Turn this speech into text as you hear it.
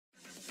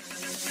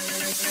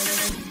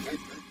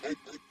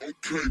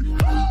Well,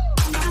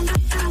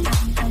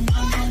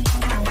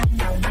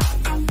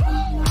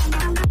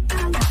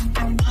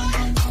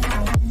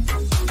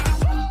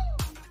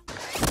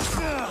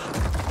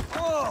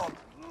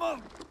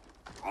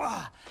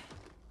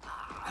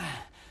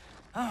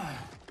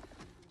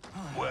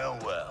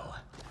 well.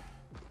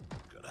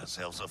 Got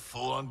ourselves a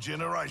full-on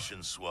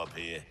generation swap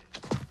here.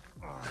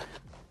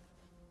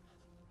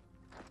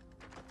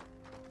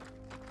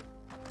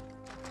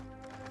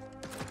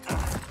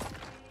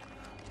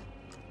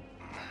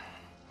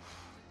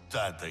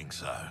 Don't think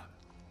so.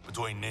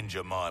 Between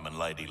Ninja Mime and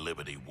Lady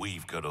Liberty,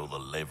 we've got all the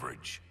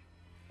leverage.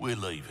 We're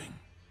leaving.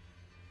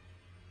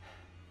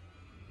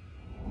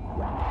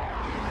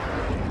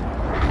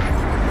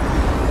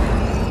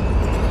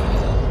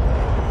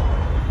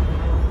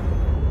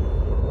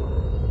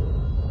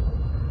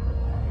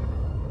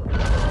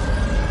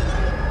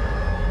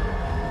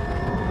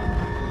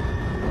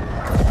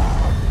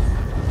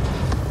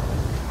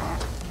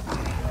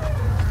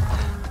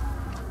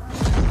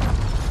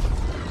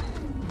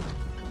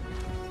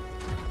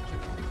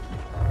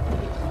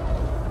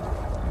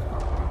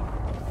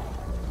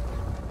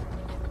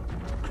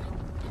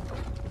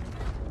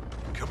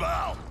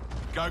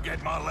 Go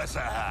get my lesser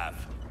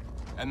half.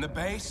 And the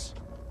base?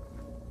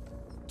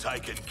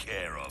 Taken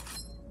care of.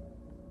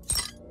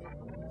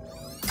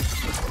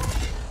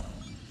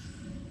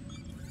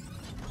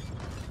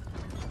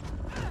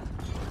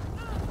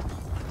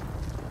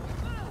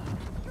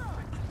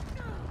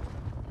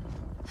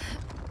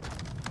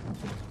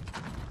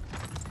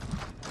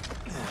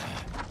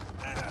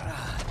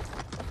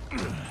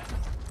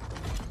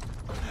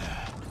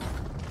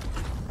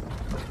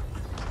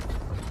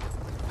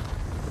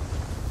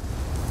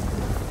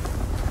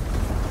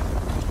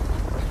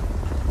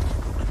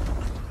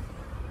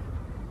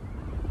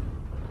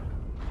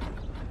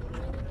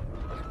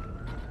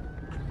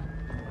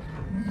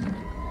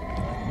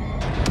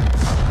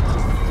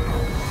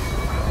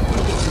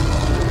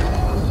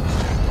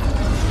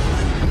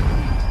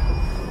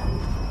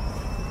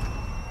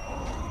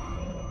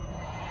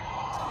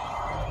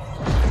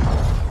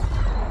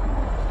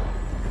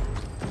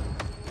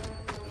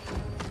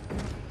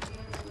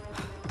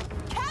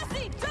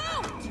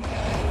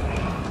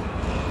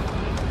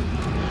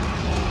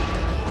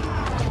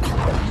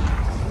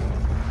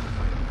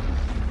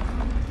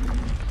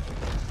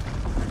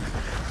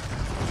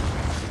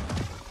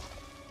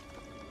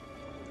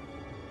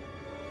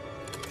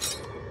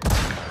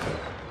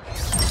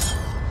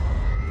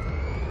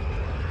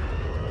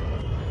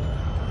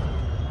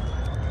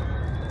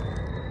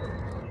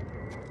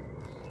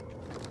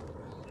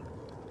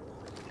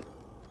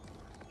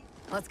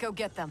 Let's go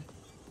get them.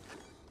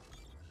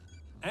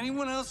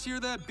 Anyone else hear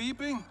that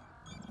beeping?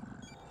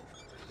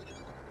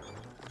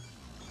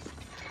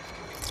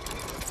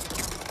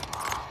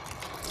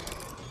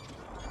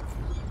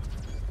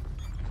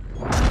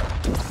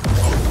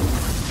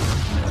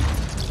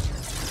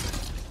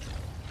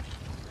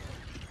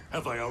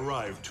 Have I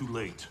arrived too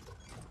late?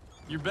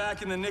 You're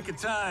back in the nick of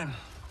time.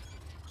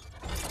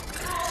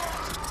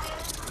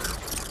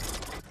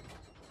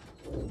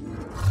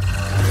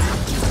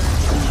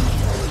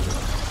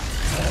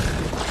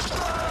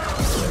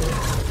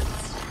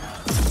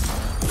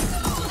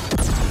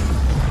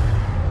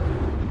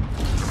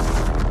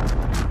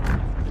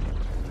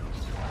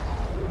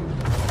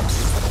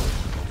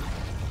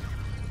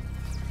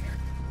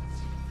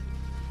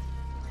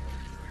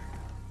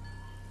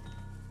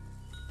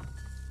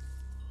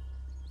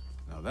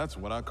 That's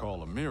what I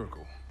call a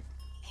miracle.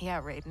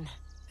 Yeah, Raiden.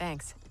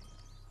 Thanks.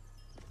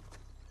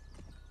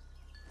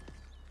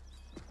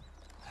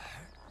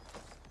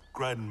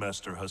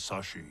 Grandmaster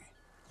Hasashi,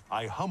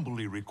 I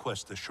humbly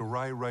request the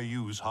Shirai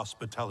Ryu's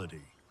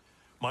hospitality.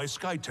 My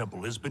Sky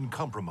Temple has been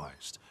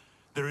compromised.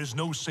 There is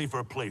no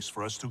safer place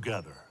for us to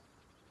gather.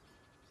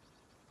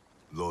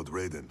 Lord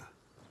Raiden,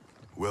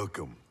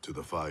 welcome to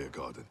the Fire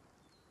Garden.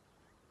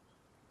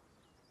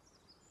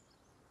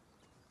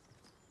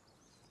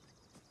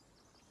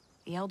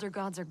 The Elder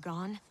Gods are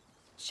gone?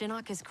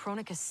 Shinnok is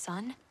Kronika's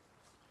son?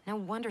 No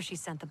wonder she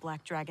sent the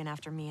Black Dragon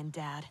after me and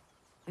Dad.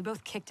 We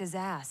both kicked his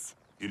ass.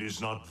 It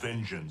is not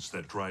vengeance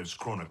that drives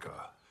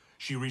Kronika.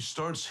 She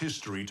restarts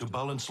history to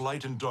balance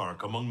light and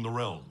dark among the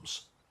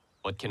realms.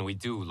 What can we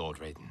do, Lord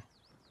Raiden?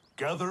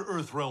 Gather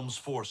Earthrealm's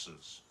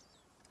forces.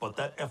 But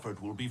that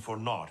effort will be for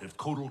naught if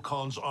Kotal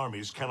Khan's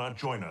armies cannot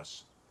join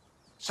us.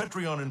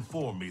 Cetrion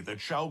informed me that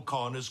Shao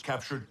Kahn has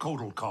captured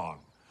Kotal Khan.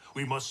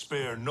 We must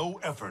spare no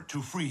effort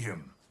to free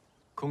him.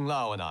 Kung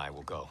Lao and I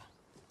will go.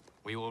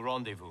 We will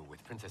rendezvous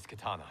with Princess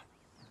Kitana.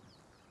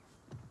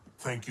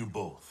 Thank you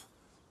both.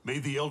 May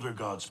the Elder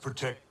Gods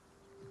protect...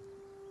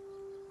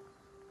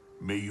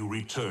 May you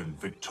return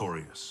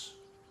victorious.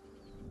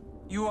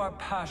 You are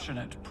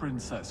passionate,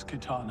 Princess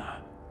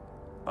Kitana.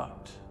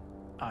 But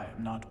I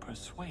am not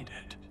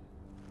persuaded.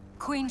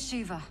 Queen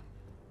Shiva,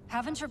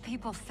 haven't your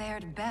people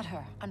fared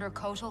better under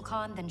Kotal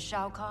Khan than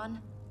Shao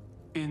Kahn?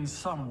 In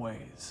some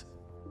ways.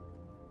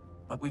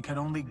 But we can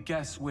only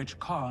guess which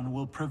Khan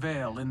will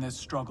prevail in this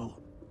struggle.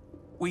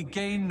 We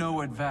gain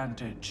no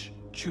advantage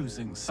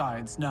choosing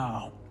sides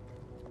now.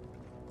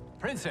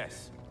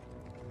 Princess!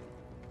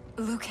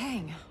 Liu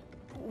Kang,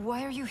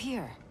 why are you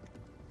here?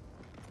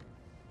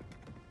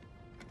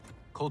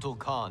 Kotal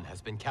Khan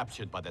has been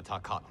captured by the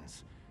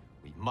Tarkatans.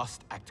 We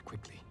must act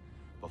quickly,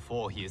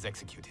 before he is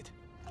executed.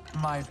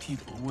 My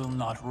people will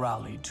not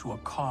rally to a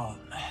Khan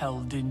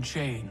held in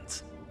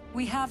chains.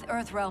 We have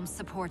Earthrealm's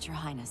support, Your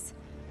Highness.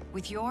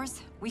 With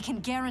yours, we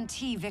can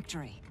guarantee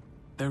victory.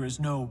 There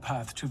is no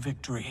path to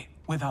victory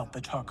without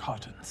the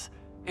Tarkatans.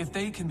 If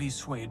they can be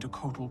swayed to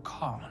Kotal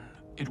Khan,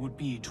 it would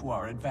be to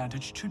our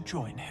advantage to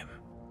join him.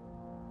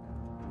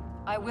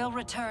 I will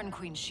return,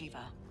 Queen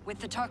Shiva, with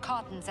the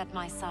Tarkatans at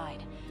my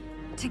side.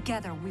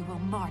 Together we will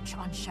march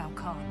on Shao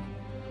Kahn.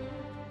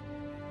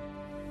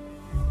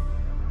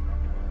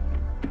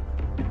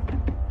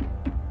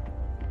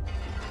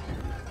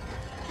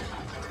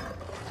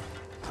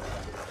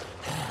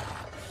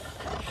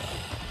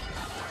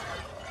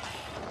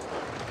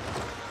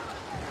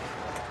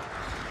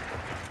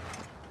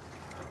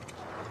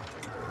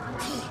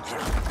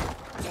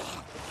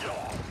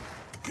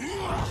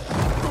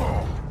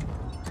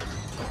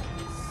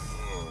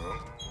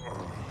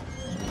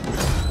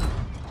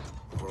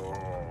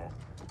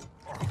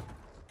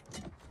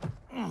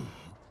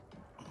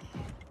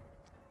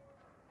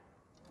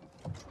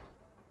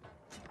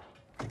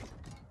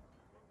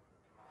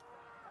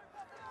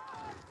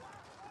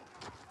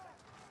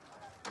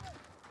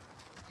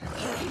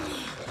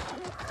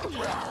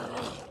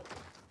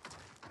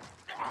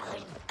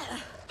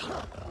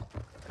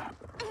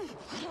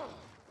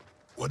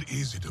 What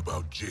is it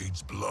about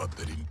Jade's blood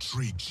that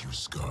intrigues you,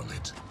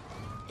 Scarlet?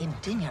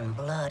 Indian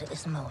blood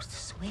is most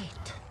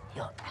sweet,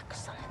 Your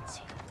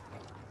Excellency.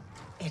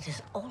 It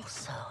is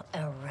also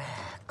a rare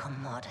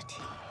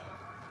commodity.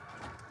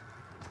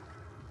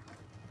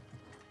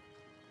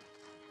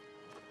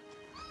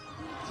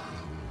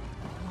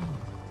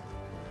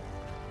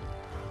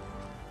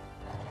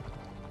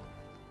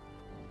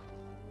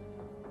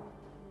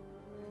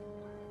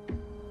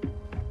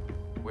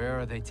 Where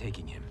are they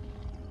taking him?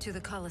 To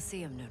the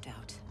Colosseum, no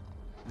doubt.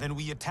 Then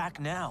we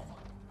attack now.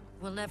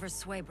 We'll never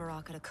sway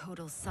Baraka to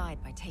Kotal's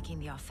side by taking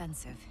the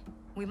offensive.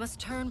 We must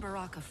turn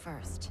Baraka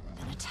first,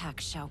 then attack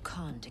Shao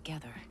Kahn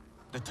together.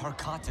 The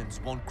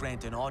Tarkatans won't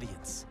grant an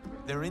audience.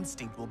 Their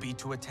instinct will be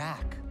to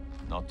attack.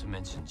 Not to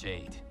mention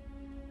Jade.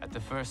 At the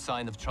first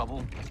sign of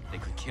trouble, they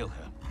could kill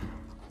her.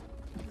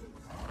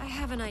 I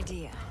have an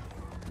idea.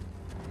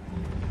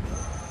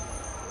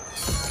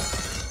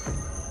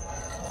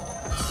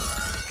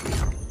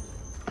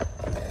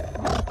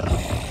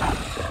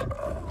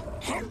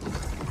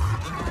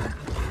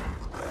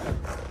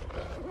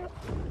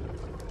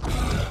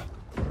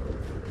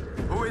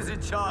 Who is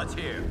in charge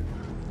here?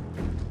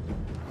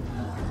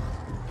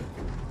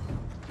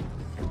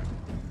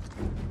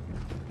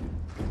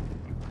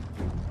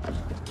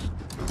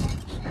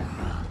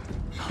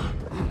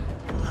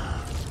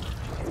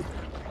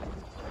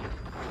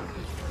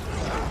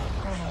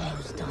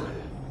 Almost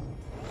done.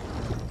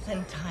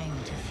 Then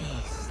time to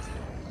feast.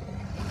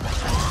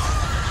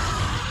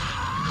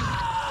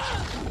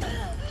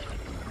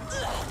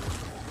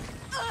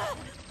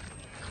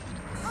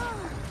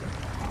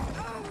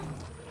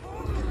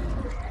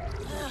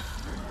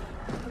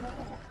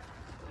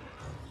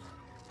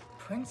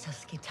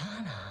 Princess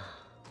Kitana.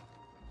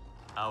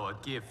 Our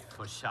gift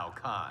for Shao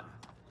Kahn.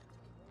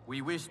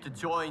 We wish to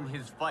join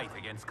his fight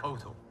against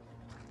Kotal.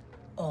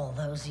 All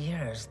those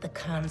years, the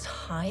Khan's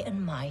high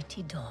and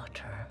mighty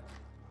daughter.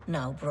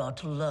 Now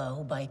brought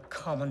low by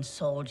common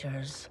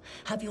soldiers.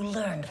 Have you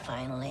learned,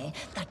 finally,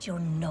 that you're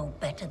no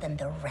better than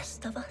the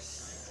rest of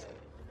us?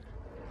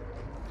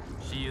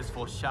 She is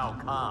for Shao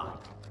Kahn.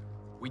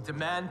 We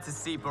demand to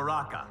see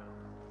Baraka.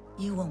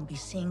 You won't be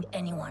seeing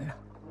anyone.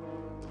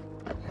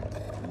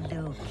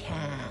 Liu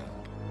Kang.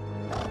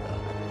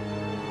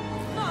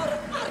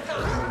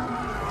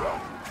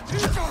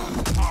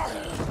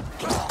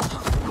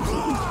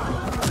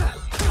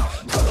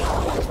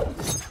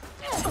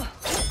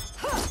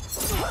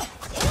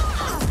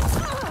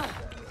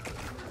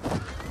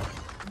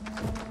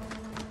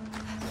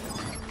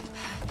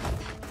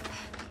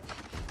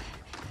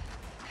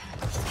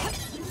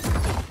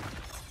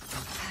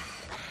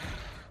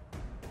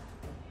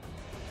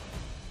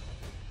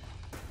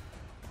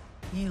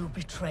 You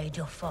betrayed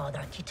your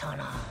father,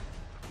 Kitana.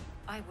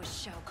 I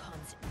was Shao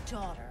Kahn's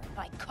daughter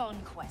by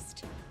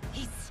conquest.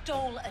 He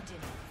stole Adin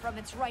from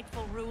its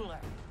rightful ruler,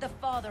 the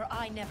father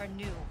I never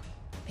knew.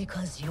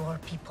 Because your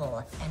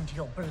people and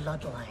your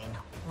bloodline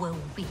were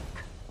weak.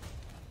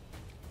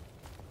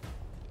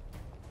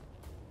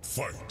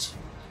 Fight!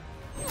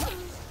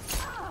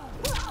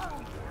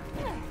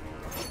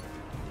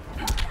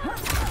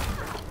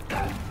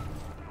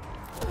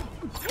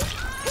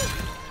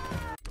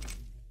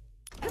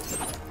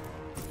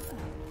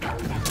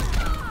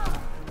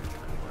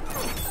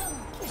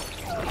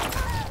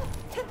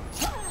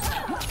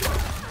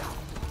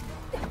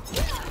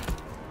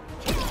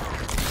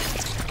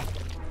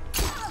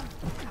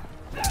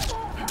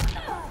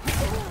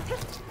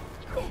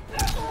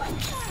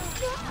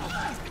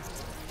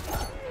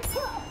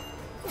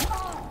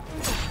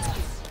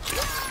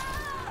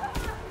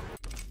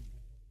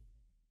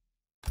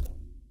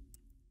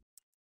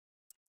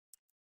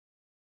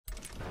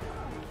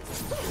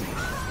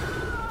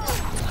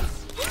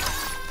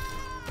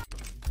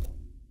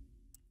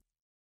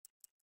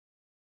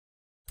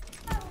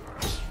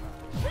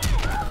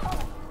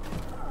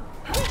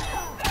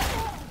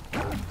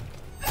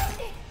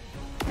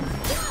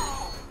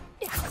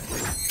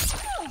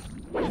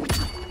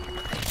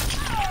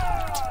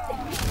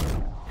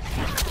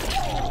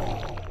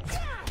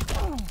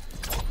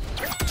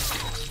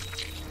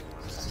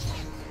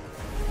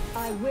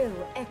 I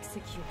will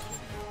execute you.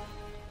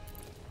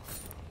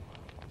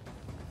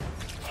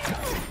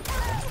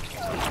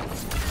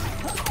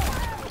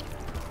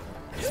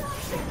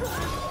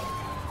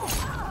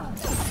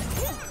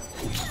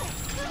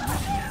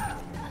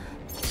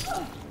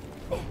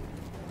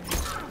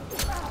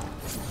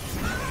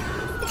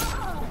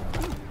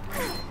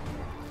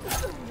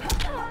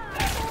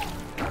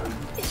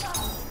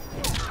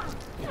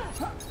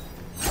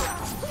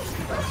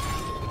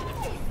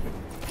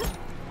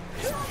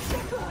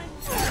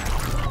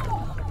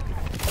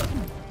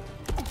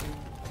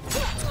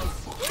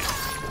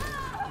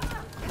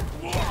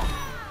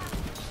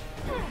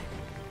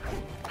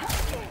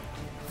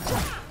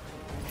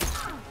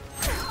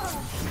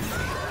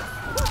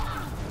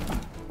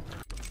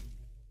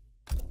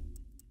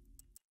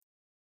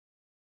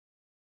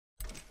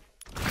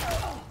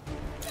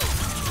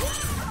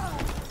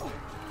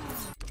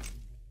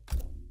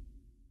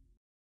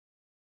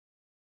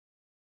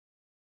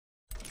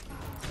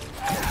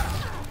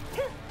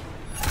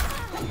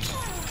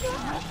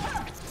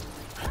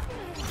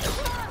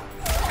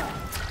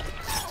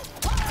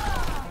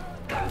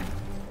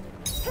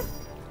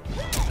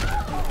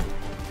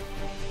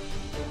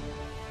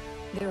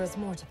 There is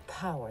more to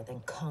power than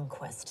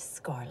conquest,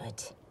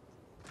 Scarlet.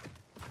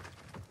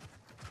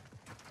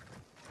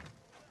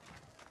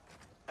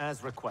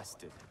 As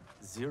requested,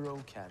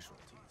 0 casualties.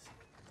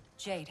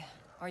 Jade,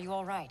 are you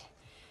all right?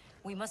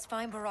 We must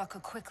find Baraka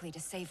quickly to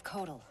save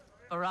Kotal.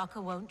 Baraka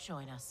won't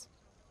join us.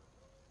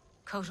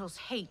 Kotal's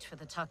hate for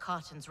the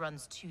Tarkatans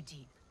runs too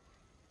deep.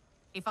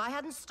 If I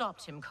hadn't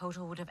stopped him,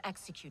 Kotal would have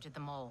executed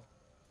them all.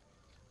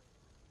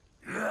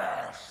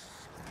 Yes!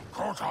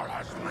 Kotal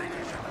has made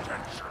his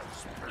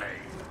intentions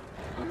plain.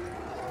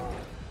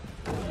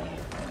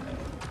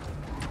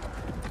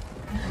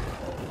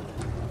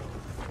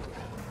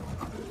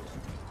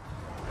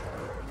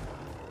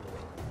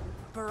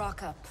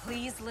 Baraka,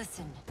 please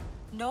listen.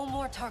 No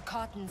more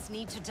Tarkatans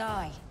need to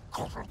die.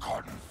 Kotal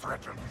Khan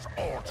threatens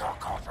all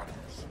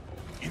Tarkatans.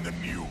 In the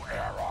new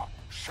era,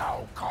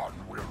 Shao Kahn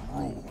will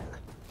rule.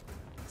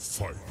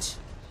 Fight.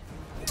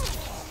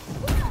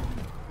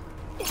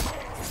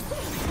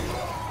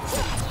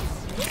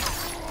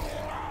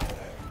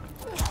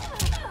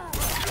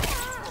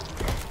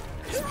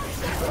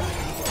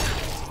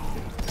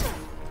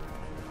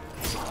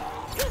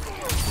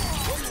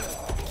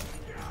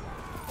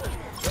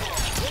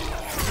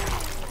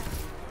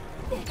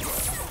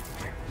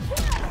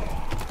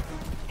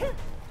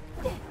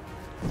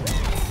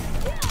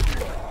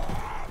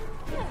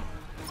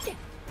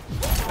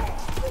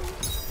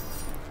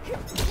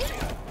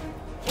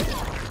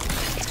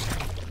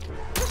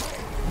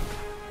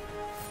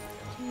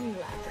 You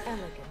lack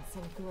elegance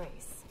and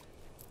grace.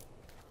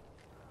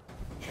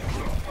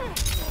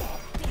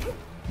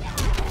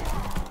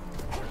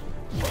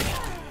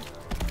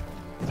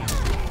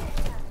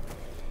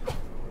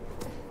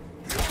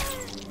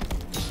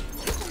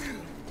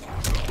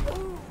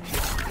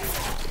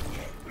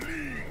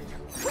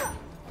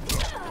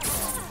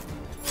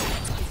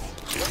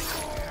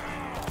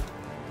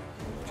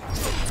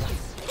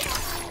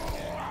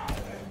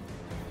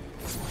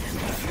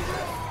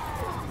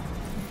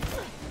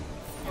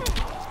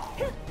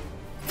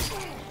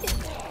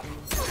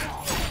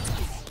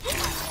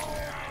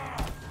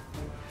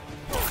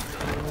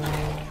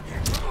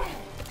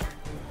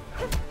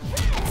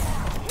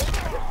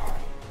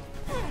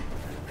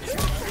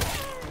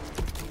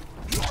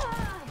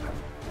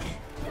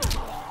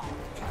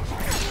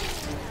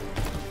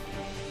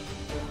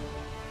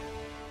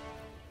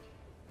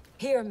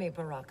 Hear me,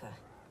 Baraka.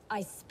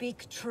 I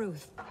speak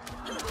truth.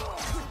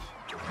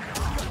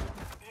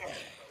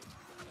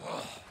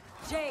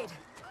 Jade,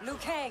 Liu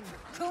Kang,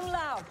 Kung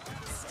Lao,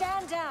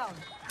 stand down!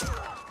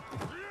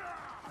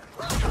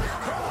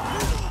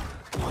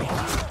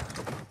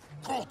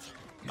 Gut,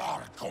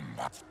 nar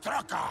Kombat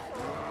Traka!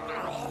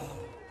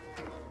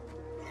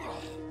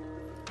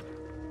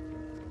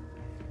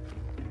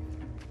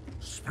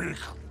 Speak.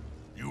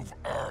 You've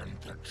earned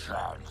the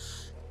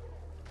chance.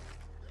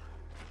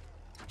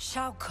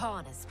 Shao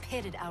Kahn has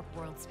pitted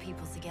Outworld's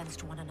peoples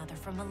against one another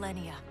for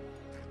millennia.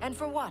 And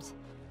for what?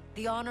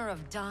 The honor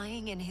of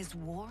dying in his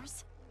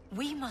wars?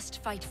 We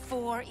must fight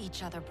for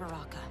each other,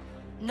 Baraka.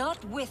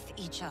 Not with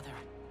each other.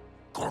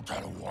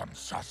 Kotal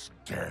wants us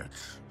dead.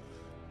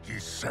 He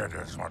said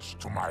as much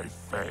to my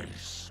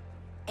face.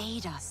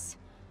 Aid us,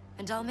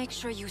 and I'll make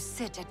sure you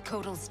sit at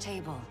Kotal's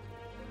table.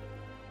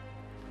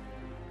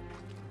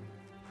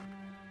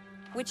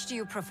 Which do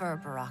you prefer,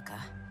 Baraka?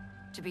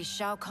 To be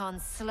Shao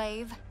Kahn's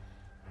slave,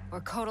 or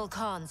Kotal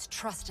Khan's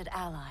trusted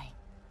ally?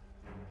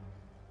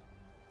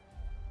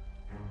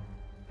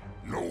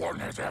 No one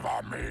has ever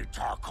made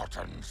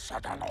Tarkatan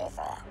such an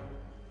offer.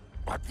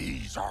 But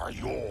these are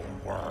your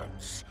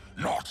words,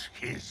 not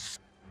his.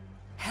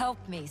 Help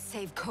me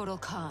save Kotal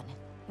Khan.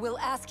 We'll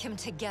ask him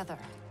together.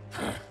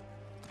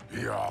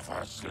 He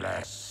offers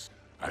less.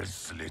 I'll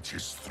slit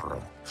his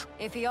throat.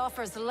 If he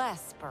offers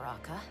less,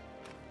 Baraka,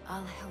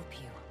 I'll help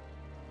you.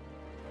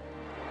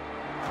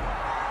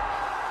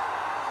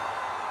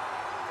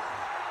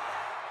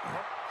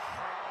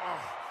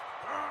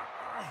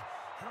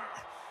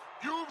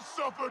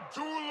 suffered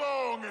too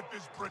long at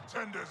this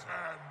pretender's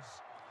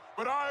hands.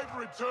 But I've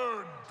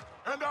returned,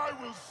 and I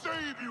will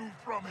save you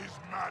from his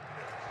madness.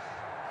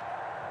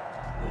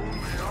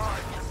 Only I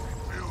can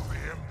rebuild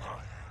the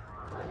Empire.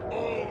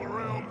 All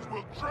realms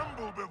will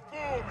tremble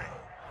before me.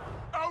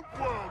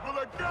 Outworld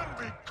will again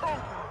be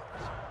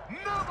conquerors,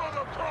 never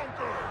the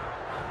conquered!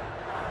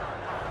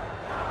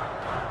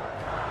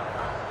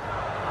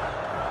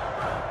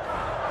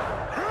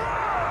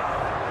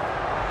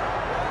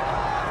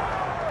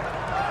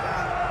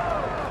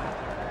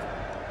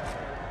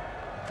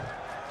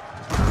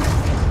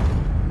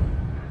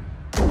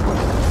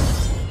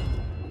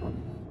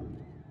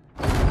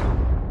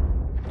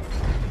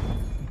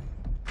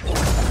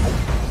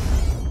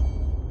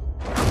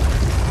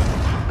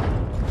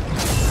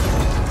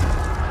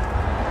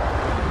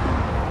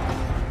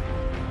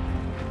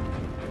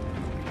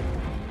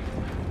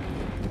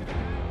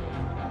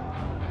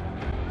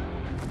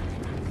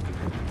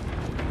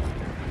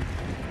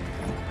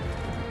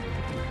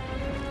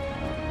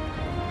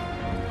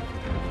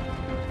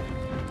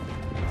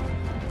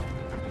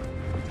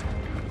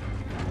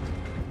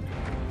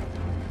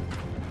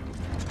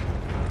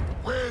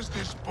 Where's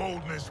this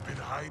boldness been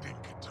hiding,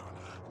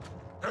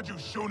 Kitana? Had you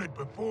shown it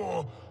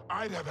before,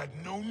 I'd have had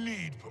no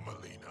need for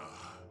Melina.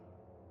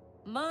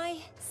 My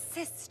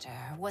sister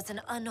was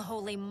an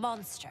unholy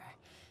monster.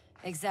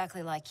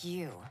 Exactly like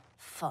you,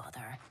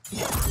 father.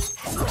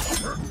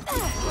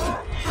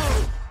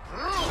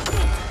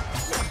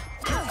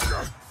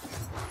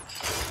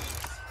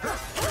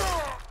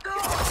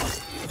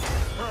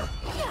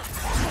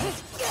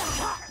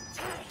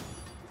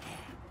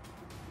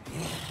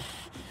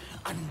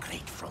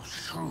 Ungrateful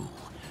shrew,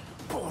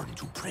 born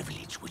to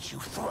privilege which you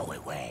throw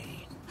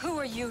away. Who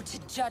are you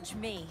to judge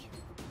me?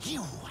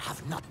 You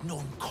have not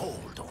known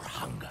cold or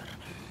hunger.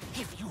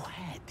 If you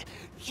had,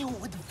 you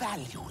would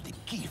value the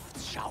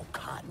gifts Shao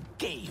Kahn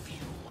gave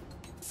you.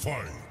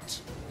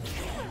 Fight!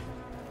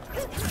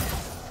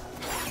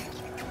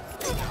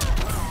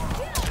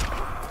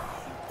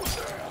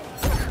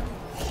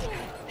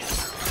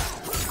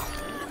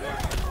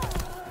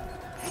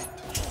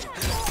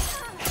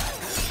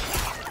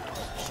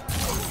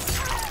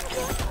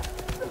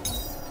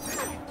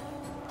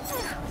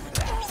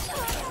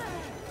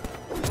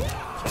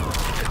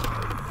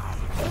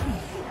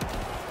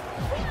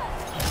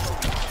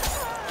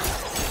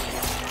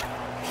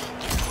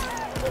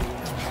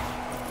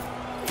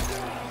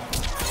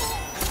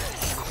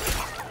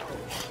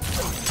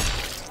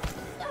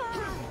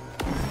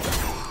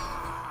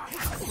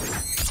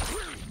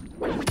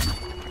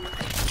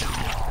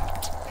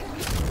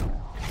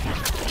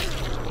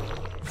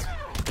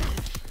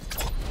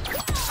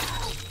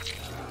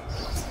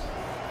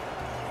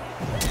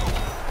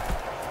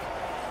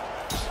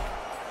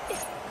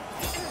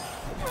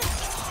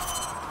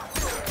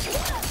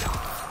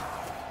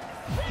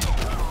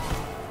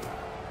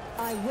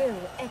 I will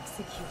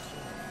execute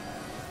you.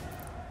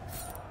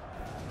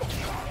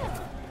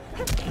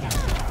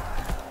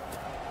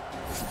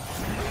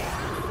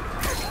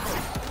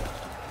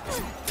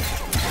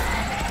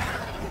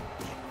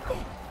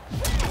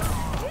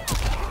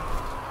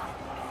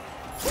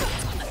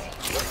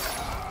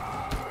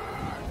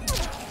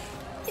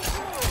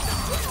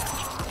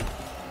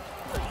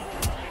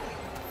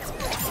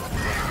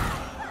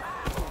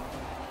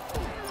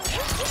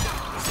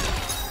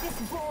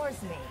 This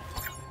bores me.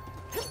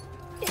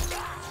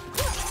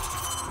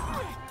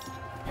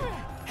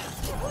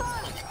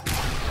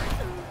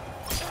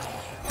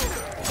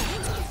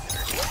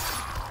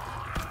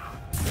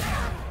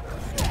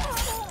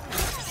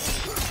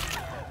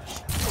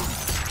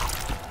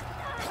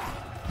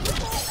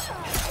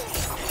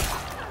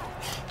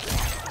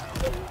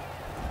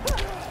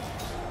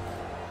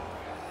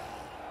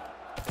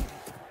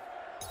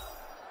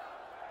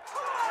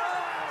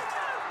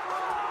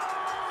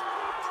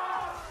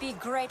 Be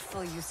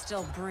grateful you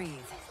still breathe.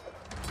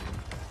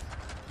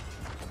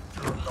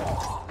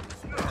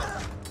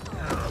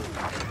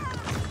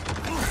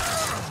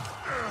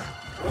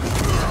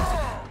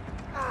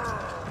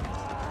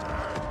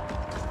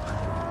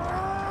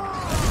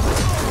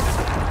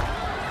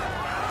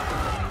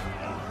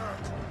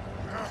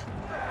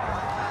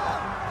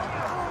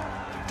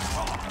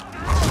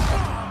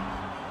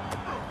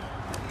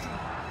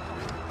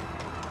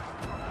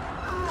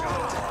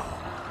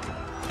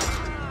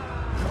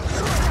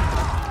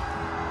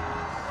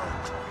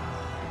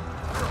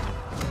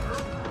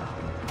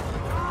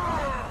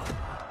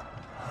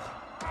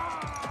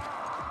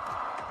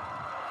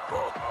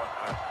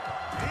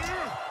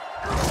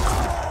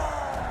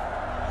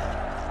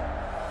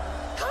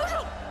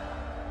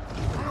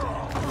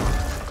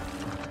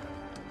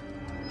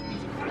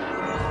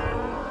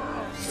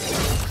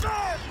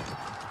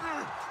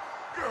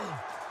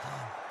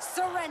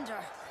 Surrender,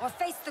 or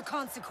face the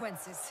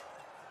consequences.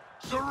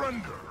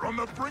 Surrender on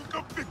the brink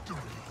of victory.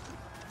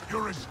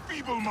 You're as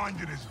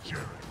feeble-minded as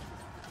Jared.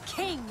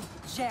 King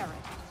Jared,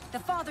 the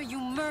father you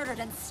murdered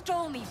and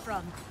stole me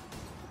from.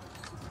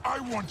 I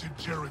wanted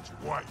Jared's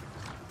wife,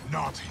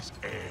 not his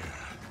heir.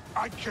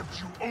 I kept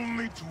you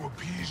only to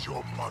appease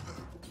your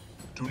mother.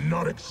 Do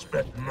not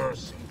expect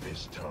mercy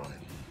this time.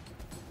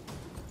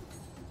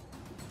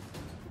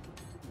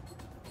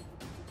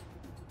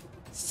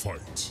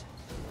 Fight.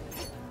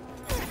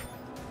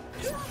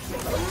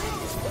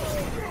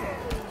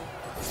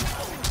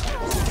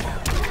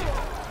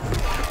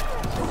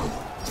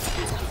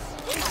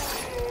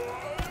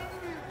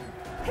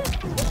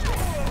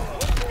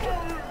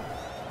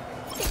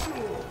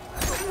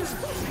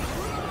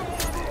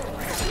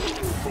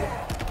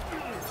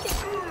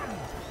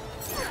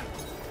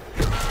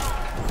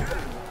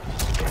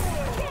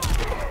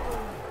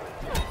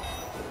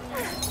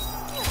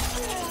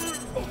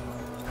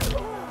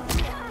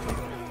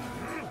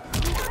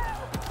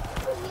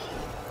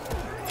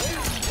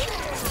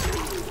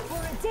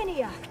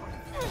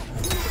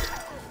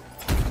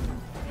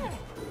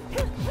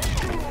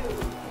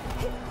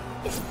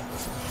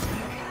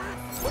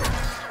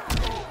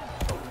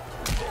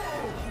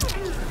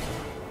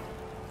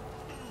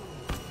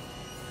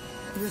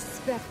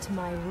 Respect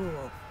my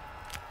rule.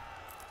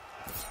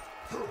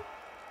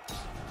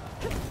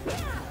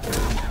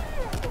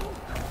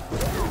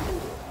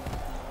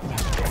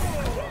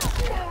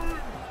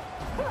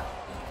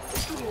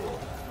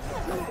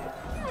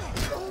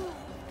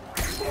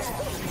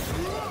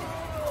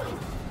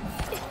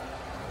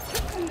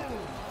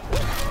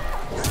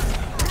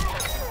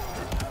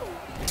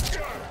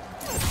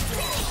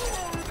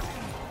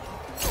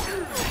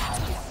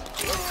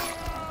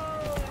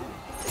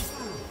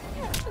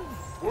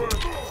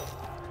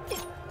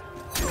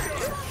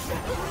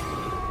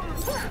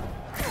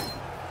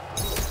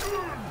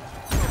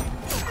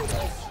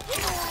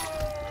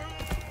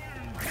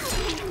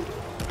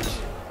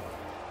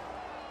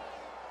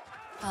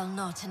 I'll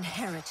not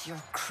inherit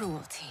your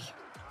cruelty.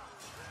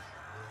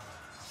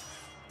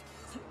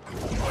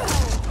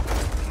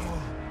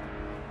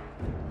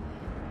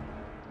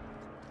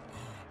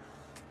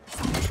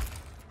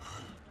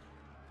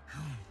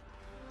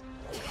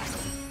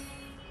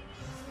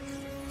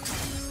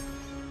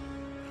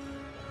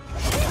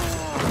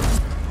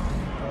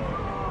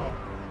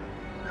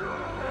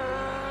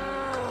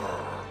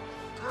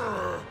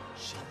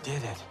 She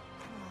did it.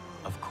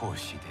 Of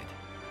course she did.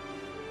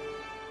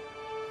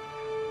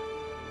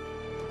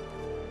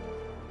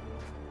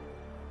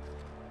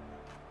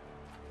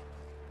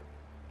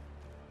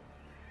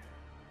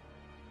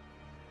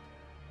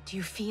 Do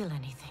you feel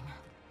anything?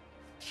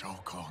 Shao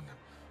Kahn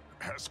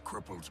has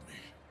crippled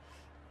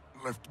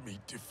me, left me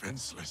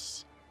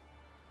defenseless.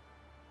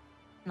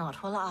 Not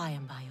while I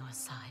am by your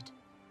side.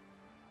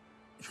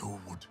 You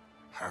would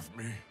have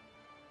me,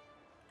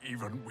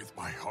 even with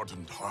my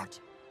hardened heart.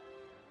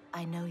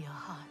 I know your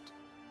heart.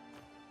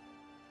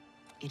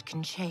 It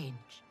can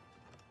change.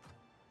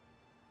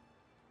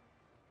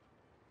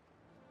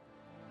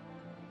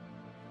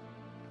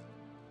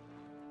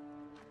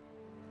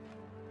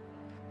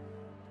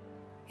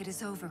 It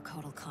is over,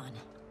 Kotal Khan.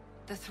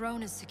 The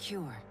throne is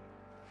secure.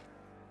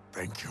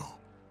 Thank you.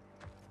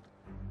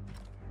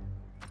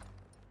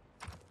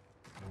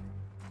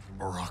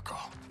 Baraka,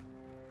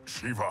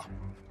 Shiva,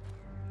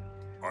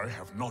 I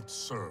have not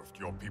served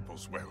your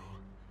peoples well,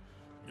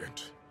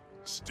 yet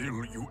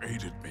still you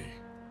aided me.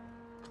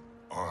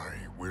 I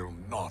will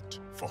not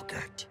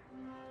forget.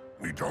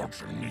 We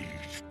don't need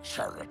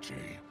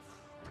charity.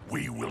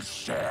 We will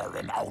share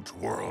in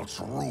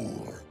Outworld's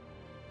rule.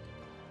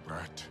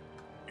 That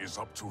is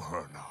up to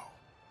her now.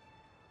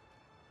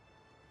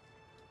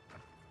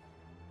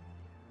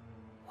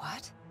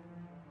 What?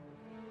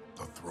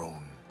 The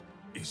throne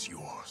is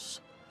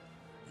yours.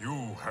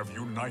 You have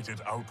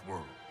united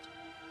Outworld,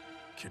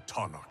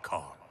 Kitana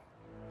Khan.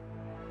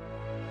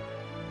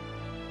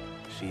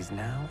 She's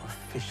now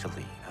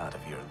officially out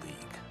of your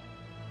league.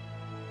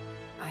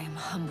 I am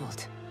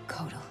humbled,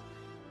 Kotal.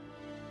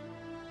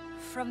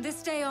 From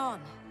this day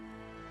on,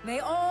 may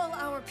all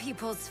our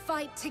peoples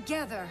fight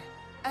together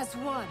as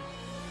one.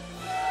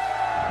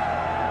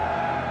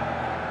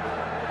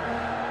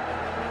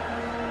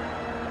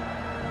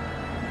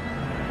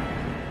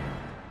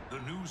 The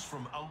news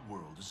from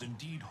Outworld is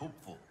indeed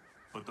hopeful,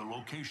 but the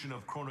location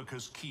of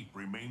Kronika's keep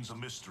remains a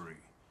mystery.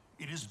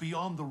 It is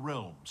beyond the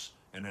realms,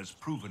 and has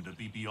proven to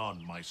be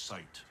beyond my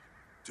sight.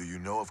 Do you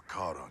know of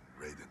Charon,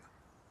 Raiden?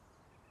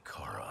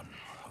 Charon,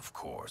 of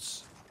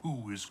course.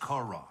 Who is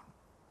Charon?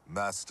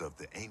 Master of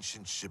the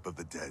ancient ship of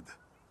the dead.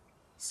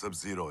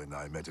 Sub-Zero and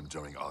I met him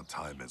during our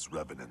time as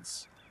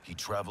Revenants. He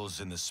travels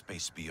in the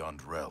space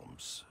beyond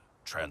realms,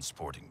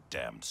 transporting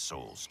damned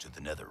souls to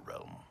the Nether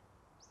Realm.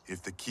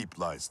 If the keep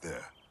lies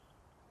there,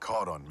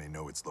 Charon may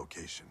know its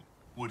location.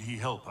 Would he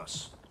help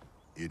us?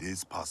 It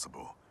is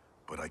possible,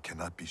 but I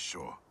cannot be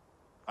sure.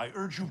 I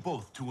urge you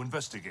both to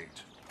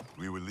investigate.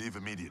 We will leave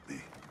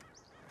immediately.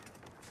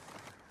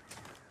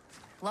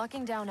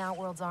 Locking down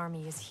Outworld's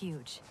army is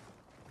huge.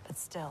 But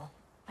still,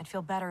 I'd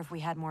feel better if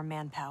we had more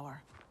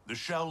manpower. The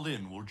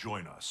Shaolin will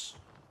join us.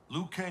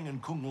 Liu Kang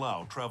and Kung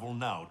Lao travel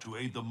now to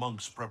aid the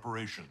monks'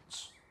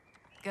 preparations.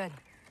 Good.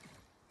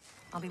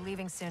 I'll be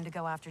leaving soon to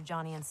go after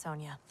Johnny and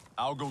Sonya.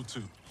 I'll go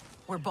too.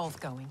 We're both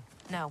going.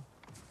 No.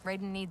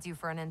 Raiden needs you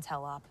for an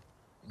intel op.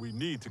 We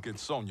need to get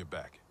Sonya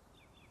back.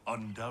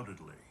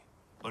 Undoubtedly.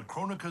 But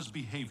Kronika's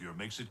behavior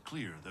makes it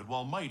clear that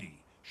while mighty,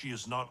 she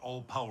is not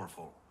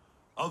all-powerful.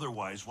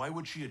 Otherwise, why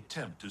would she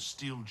attempt to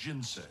steal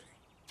Jinsei?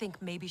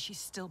 Think maybe she's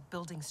still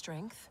building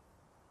strength?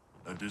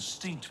 A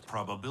distinct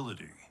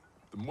probability.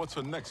 Then what's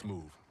her next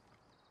move?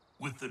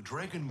 With the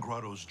Dragon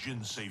Grotto's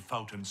Jinsei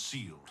fountain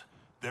sealed,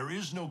 there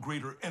is no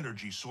greater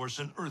energy source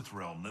in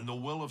Earthrealm than the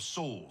Well of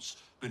Souls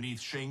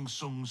beneath Shang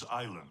Tsung's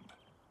island.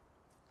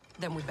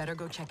 Then we better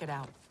go check it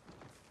out.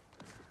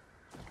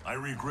 I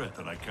regret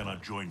that I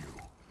cannot join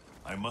you.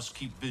 I must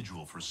keep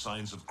vigil for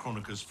signs of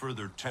Kronika's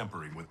further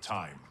tampering with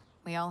time.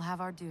 We all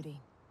have our duty.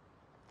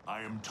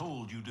 I am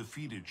told you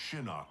defeated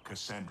Shinnok,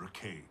 Cassandra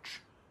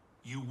Cage.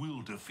 You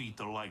will defeat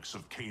the likes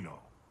of Kano,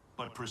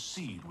 but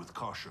proceed with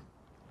caution.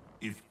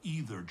 If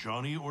either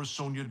Johnny or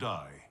Sonya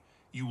die,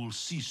 you will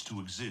cease to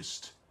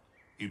exist.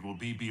 It will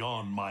be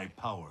beyond my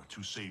power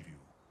to save you.